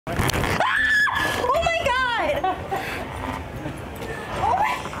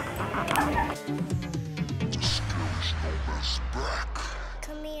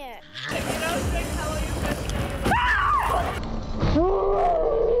Come here. If you don't say hello, you just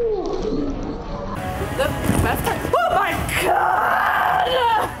the best part. Oh my god!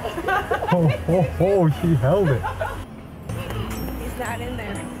 Oh, she held it. He's not in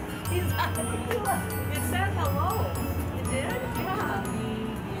there. He's not in there. It said hello. It did? Yeah.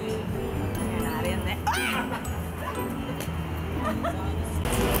 You're not in there.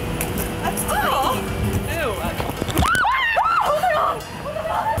 That's all. Ew.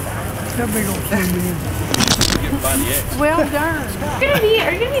 That big old thing. Well done. Are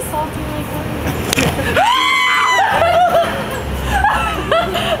you gonna be salty like that?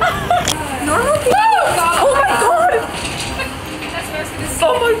 Normal people? Oh my god!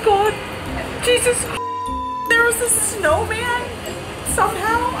 Oh my god! Jesus! There was a snowman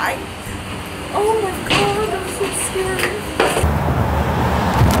somehow. Oh my god! That was so scary.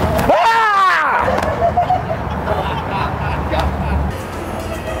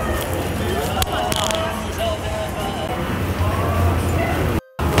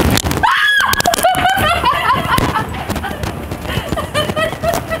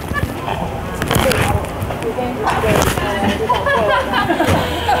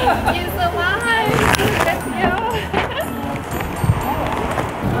 He's alive! That's you!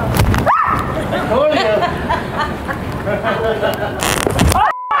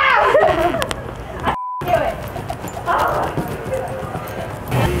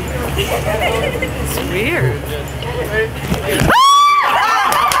 It's weird.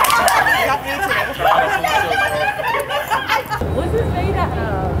 What's this made out of?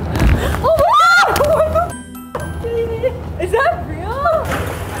 Oh, is that real?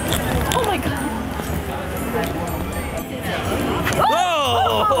 Oh my god.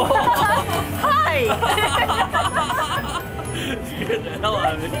 Oh! Hi! Scared the hell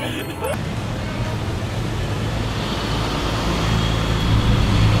out of me.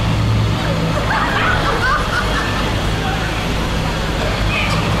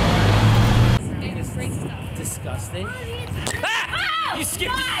 Disgusting. Ah! You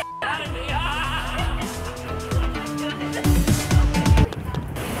skipped the out of me. Ah!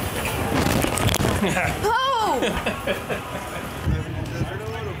 Oh!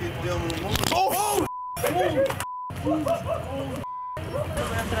 Oh my god.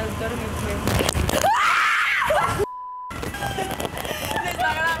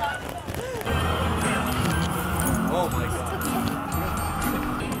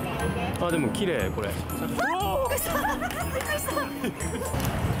 あ、でも綺麗これ。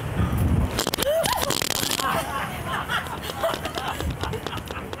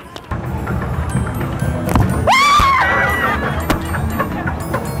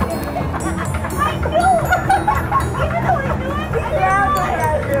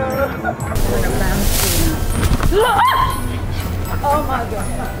Oh my god.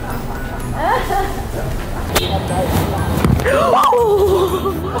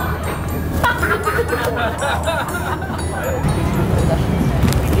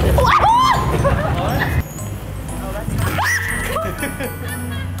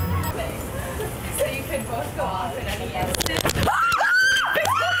 So you could both go off in any instant.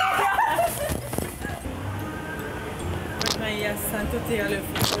 Men gässa inte till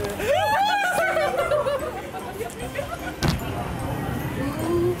luften.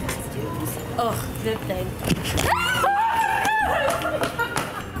 Oh, good thing.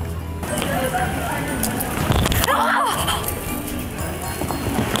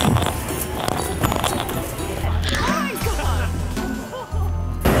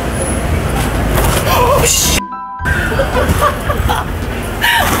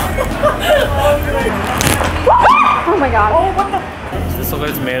 Oh my god. Oh, what the? This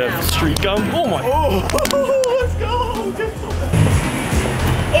is made of street gum. Oh my. Oh, let's go.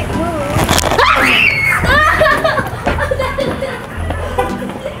 It moved.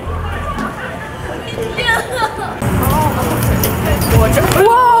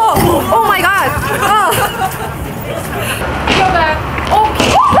 Whoa! Oh my god! Oh. Go back.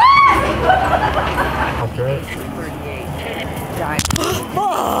 Okay. Okay. Die.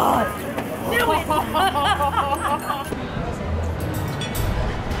 Knew it.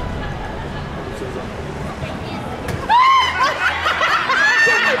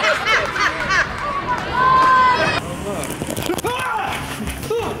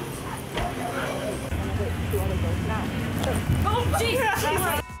 Oh, Jesus!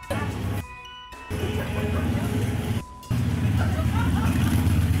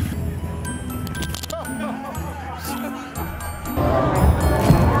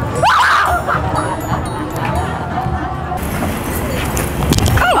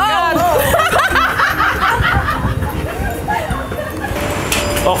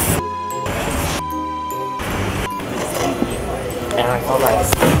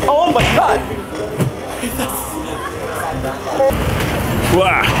 Oh my god!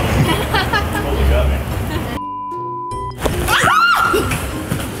 Wow.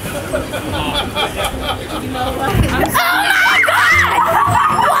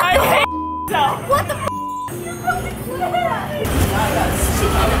 I hate myself. What the f?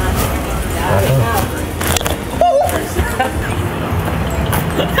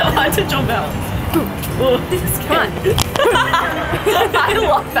 Hard to jump out. Come on. I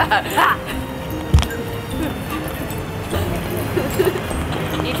love that.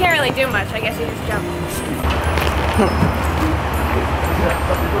 You can't really do much. I guess you just jump.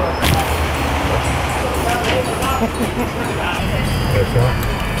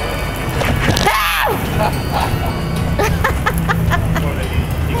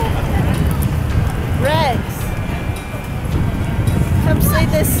 Rex, come see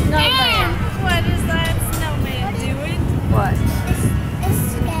this snowman. What is that snowman doing? What?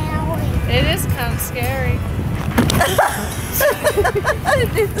 It is kind of scary.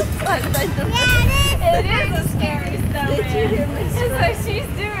 It is a fun thing to It is a scary snowman. Did you hear me? It's like she's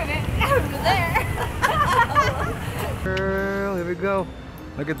doing it over there. Girl, here we go.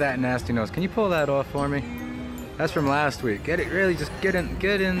 Look at that nasty nose. Can you pull that off for me? That's from last week. Get it, really, just get in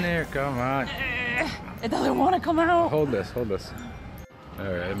there. Come on. It doesn't want to come out. Hold this. All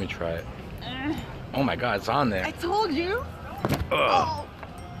right, let me try it. Oh my God, it's on there. I told you. Ugh.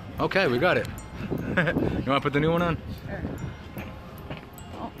 Okay, we got it. You want to put the new one on? Sure.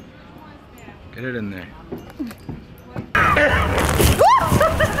 Get it in there.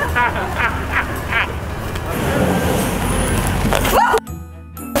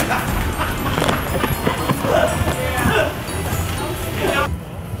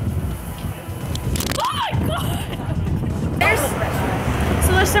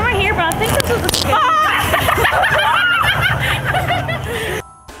 So there's somewhere here, but I think this is the scary.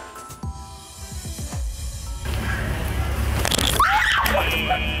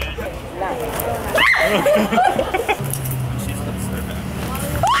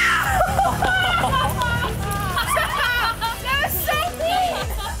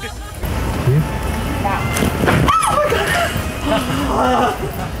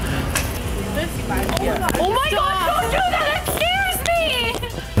 Oh my god, don't do that! It scares me!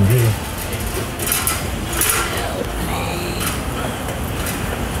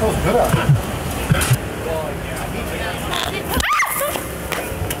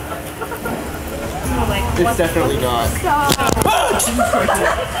 It's definitely not.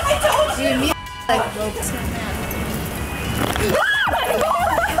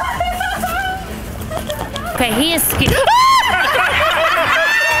 Okay, he is scared.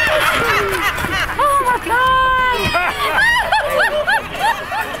 Oh my god!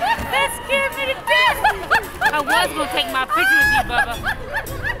 That scared me to death! I was gonna take my picture with you, Bubba.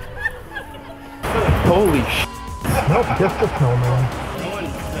 Holy sh! Nope, just a snowman.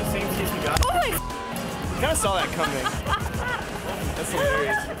 I kind of saw that coming. That's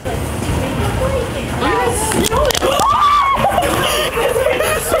hilarious.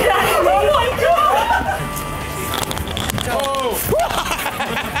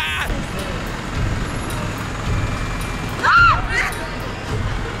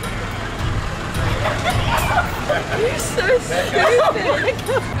 You're so stupid.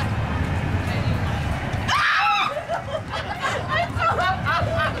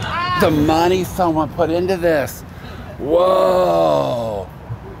 The money someone put into this. Whoa.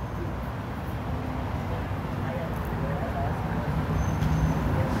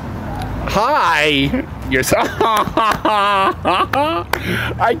 Hi. You're so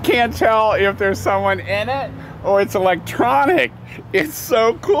I can't tell if there's someone in it or it's electronic. It's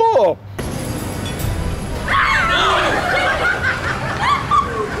so cool.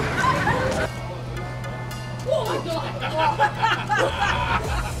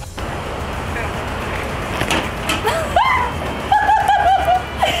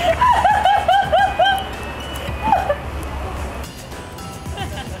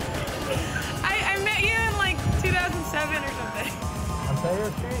 I met you in like 2007 or something. On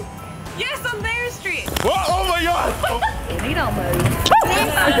Thayer Street? Yes, on Thayer Street. Whoa, oh my god! He don't move.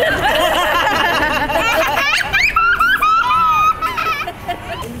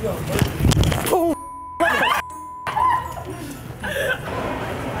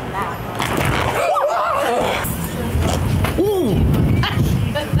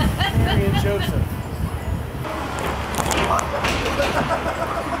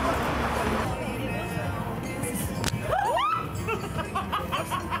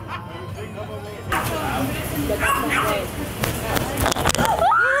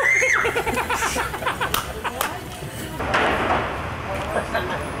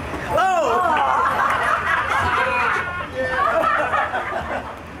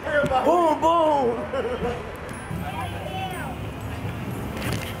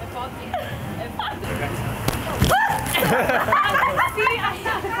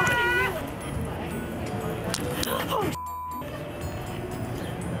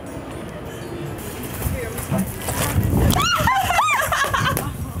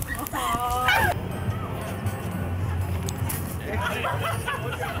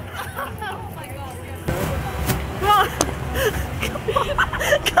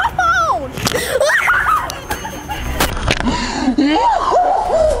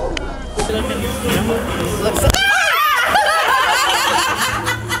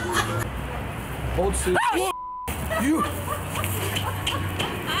 Hold suit. You.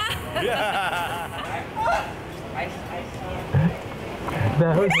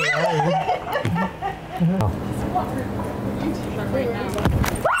 That was hilarious.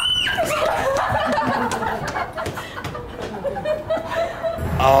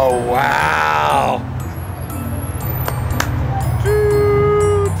 Oh, wow.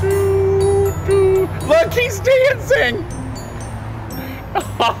 Look, he's dancing.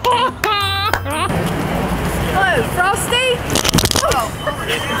 Hello, Frosty?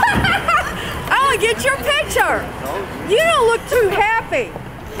 I want to get your picture. You don't look too happy.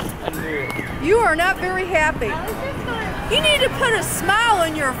 You are not very happy. You need to put a smile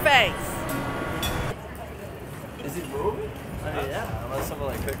on your face. Is he moving? I mean, yeah, unless someone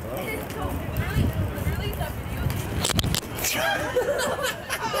like picked him up.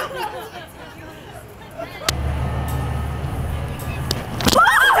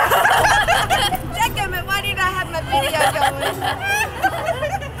 Second, why did I have my video going?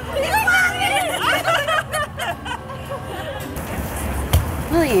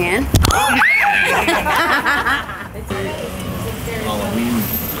 Leanne. Oh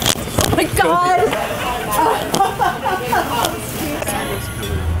my God!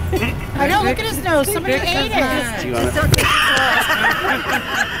 I know, look at his nose. Somebody ate it. Just don't take it.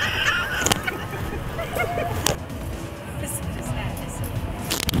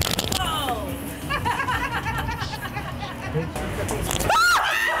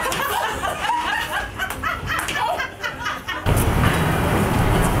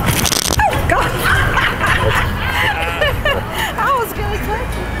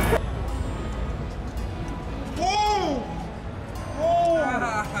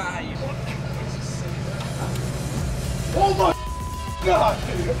 Oh my God!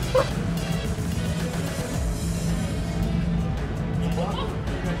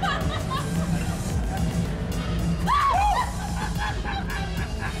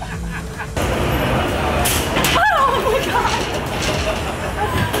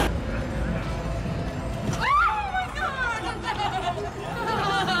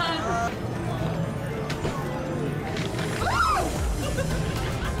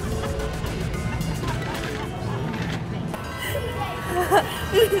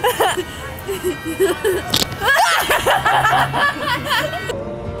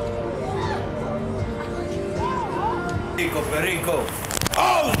 Perico, Perico.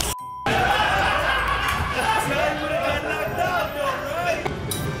 Oh!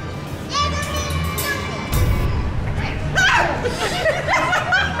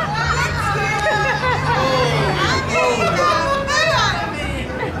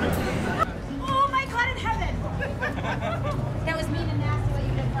 Oh my God in heaven! That was mean and nasty what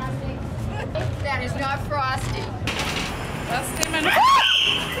you did, Frosty. That is not Frosty.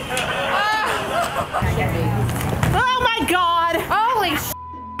 Oh my God! Holy sh!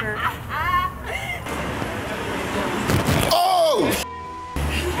 Oh!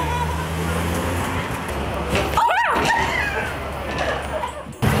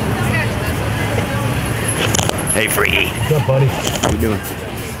 Hey, freaky. What's up, buddy? How you doing?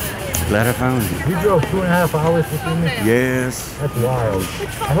 Glad I found you. You drove 2.5 hours to see me? Yes. That's wild.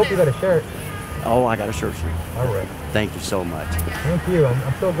 I hope you got a shirt. Oh, I got a shirt for you. All right. Thank you so much. Thank you.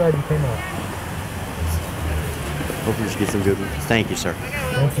 I'm so glad you came out. Hope you just get some good ones. Thank you, sir.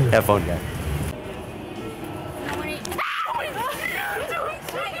 Thank you. Have fun, guys.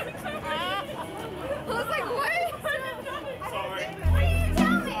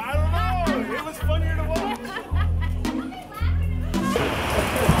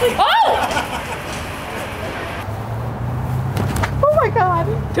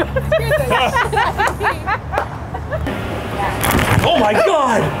 Oh my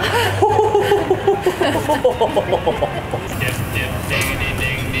God!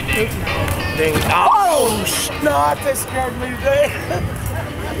 Oh, snot! That scared me today.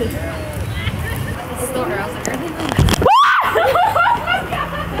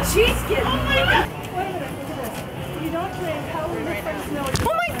 She's getting. Oh my God! Wait a minute, look at this. You don't drink. How will your friends know?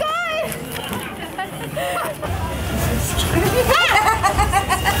 Oh my God!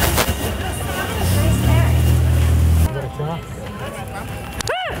 You got a shot?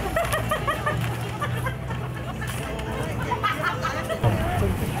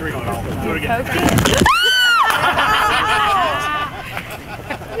 Do it again.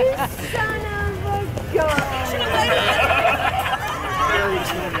 You son of a gun!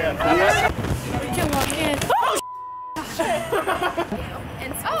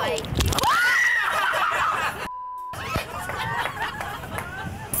 And Spike.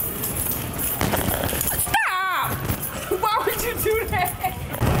 Stop! Why would you do that?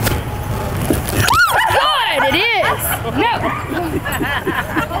 Oh!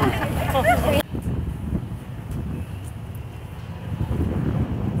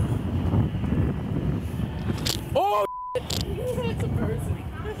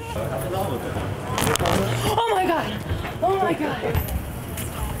 Oh my god! Oh my god!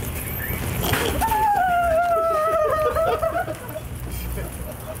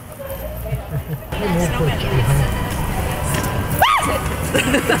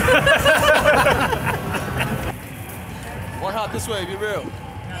 One hop this way, be real.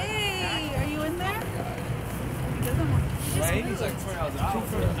 Hey, are you in there? Right? He's like 4 hours out.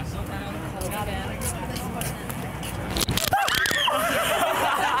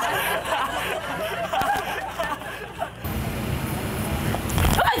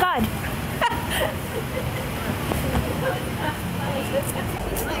 Oh my god!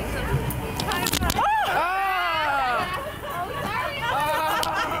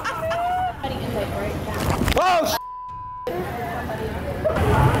 Oh,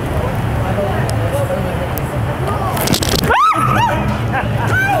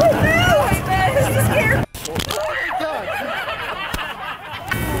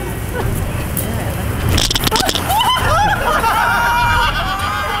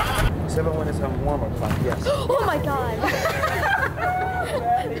 One is warm-up clock, yes. Oh my god.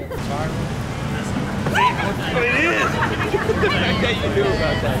 what it is. The fact that you knew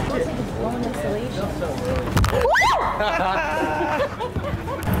about that.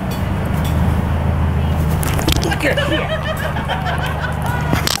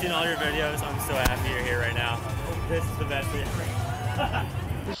 In all your videos, I'm so happy you're here right now. This is the best thing ever.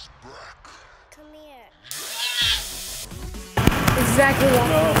 Come here. Exactly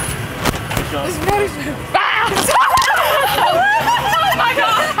what. This motion. Oh my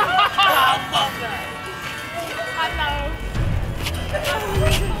god! I love that. I know.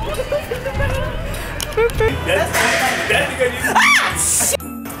 That's because you.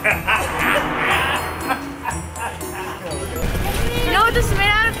 You know what this is made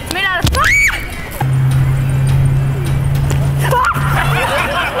out of? It's made out of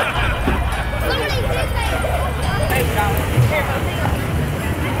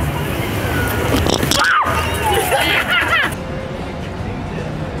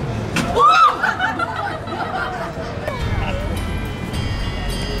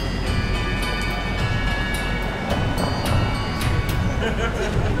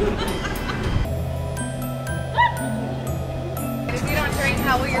If you don't drink,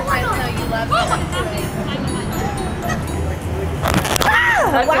 how will your friends know you love them?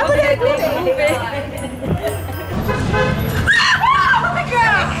 Why would I do it?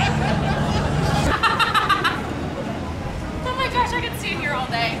 Oh my gosh, I could see in here all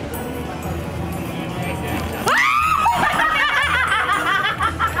day.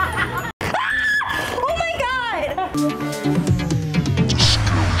 Oh my god!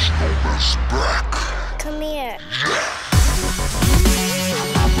 Come here.